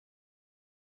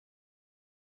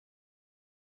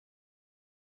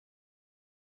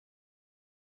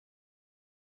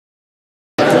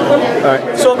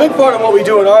Right. So a big part of what we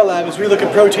do in our lab is we look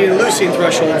at protein and leucine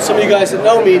thresholds. Some of you guys that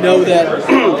know me know that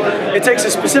it takes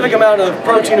a specific amount of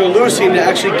protein or leucine to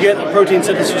actually get a protein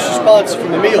synthesis response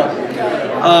from a meal.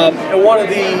 And one of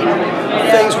the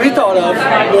things we thought of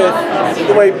with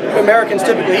the way Americans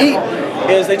typically eat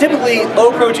is they typically eat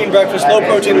low protein breakfast, low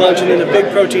protein lunch, and then a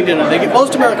big protein dinner.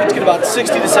 Most Americans get about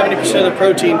 60 to 70% of the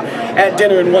protein at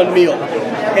dinner in one meal.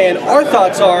 And our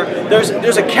thoughts are there's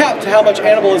a cap to how much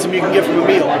animalism you can get from a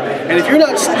meal. And if you're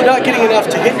not getting enough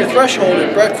to hit your threshold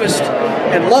at breakfast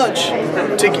and lunch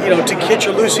to hit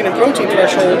your leucine and protein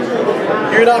threshold,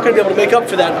 you're not going to be able to make up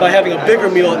for that by having a bigger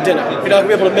meal at dinner. You're not going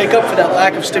to be able to make up for that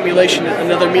lack of stimulation at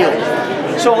another meal.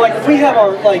 So like if we have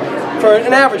our, for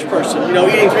an average person,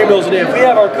 eating 3 meals a day, if we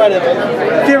have our kind of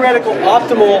theoretical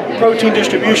optimal protein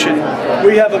distribution,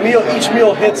 we have a meal, each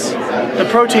meal hits the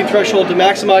protein threshold to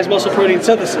maximize muscle protein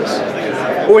synthesis.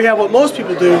 Or we have what most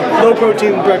people do, low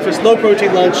protein breakfast, low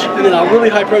protein lunch, and then a really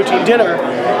high protein dinner.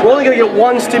 We're only going to get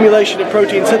one stimulation of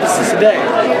protein synthesis a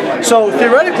day. So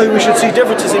theoretically we should see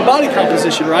differences in body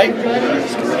composition, right?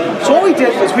 So what we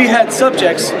did was we had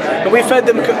subjects and we fed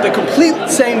them the complete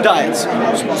same diets.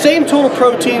 Same total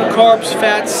protein, carbs,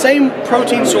 fats, same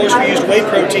protein source, we used whey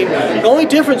protein. The only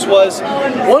difference was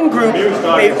one group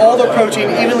ate all their protein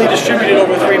evenly distributed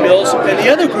over 3 meals, and the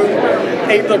other group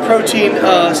ate their protein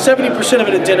 70% of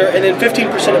it at dinner, and then 15%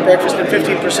 at breakfast and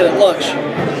 15% at lunch.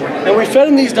 And we fed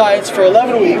them these diets for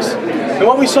 11 weeks, and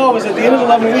what we saw was at the end of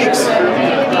 11 weeks,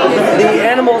 the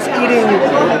animals eating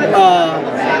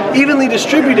evenly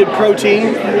distributed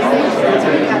protein,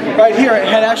 right here,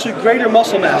 had actually greater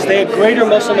muscle mass. They had greater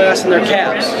muscle mass in their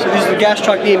calves. So these are the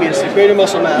gastrocnemius, the greater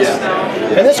muscle mass.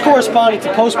 And this corresponded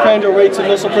to postprandial rates of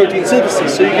muscle protein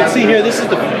synthesis. So you can see here, this is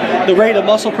the rate of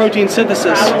muscle protein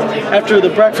synthesis after the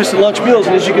breakfast and lunch meals.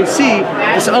 And as you can see,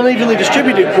 this unevenly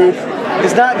distributed group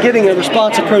is not getting a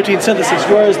response of protein synthesis,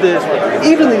 whereas the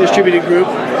evenly distributed group,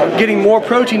 getting more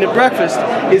protein at breakfast,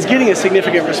 is getting a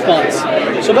significant response.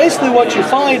 So basically what you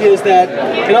find is that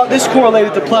this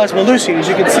correlated to plasma leucine. As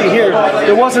you can see here,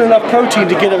 there wasn't enough protein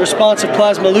to get a response of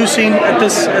plasma leucine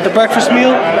at the breakfast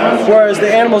meal, whereas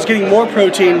the animals getting more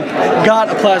protein got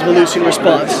a plasma leucine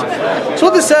response. So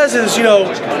what this says is,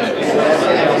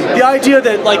 the idea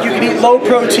that you can eat low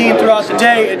protein throughout the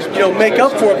day and make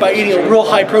up for it by eating a real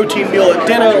high protein meal at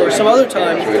dinner or some other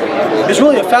time is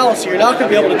really a fallacy. You're not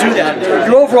going to be able to do that.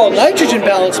 Your overall nitrogen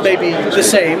balance may be the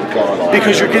same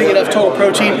because you're getting enough total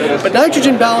protein, but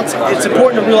nitrogen balance, it's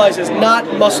important to realize, is not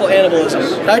muscle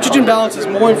anabolism. Nitrogen balance is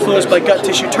more influenced by gut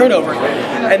tissue turnover,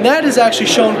 and that is actually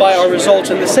shown by our results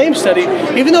in the same study.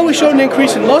 Even though we showed an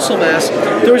increase in muscle mass,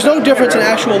 there was no difference in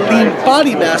actual lean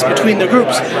body mass between the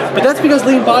groups, but that's because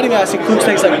lean body mass includes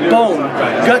things like bone,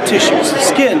 gut tissues,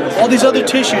 skin, all these other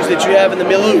tissues that you have in the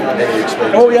milieu.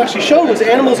 And what we actually showed was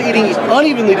animals eating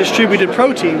unevenly distributed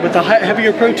protein with a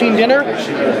heavier protein dinner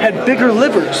had bigger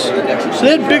livers. So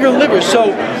they had bigger livers.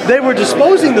 So they were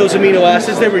disposing those amino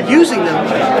acids, they were using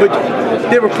them, but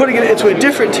they were putting it into a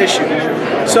different tissue.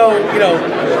 So,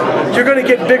 you're going to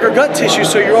get bigger gut tissue,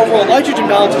 so your overall nitrogen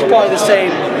balance is probably the same,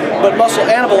 but muscle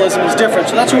anabolism is different.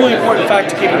 So that's a really important fact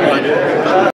to keep in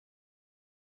mind.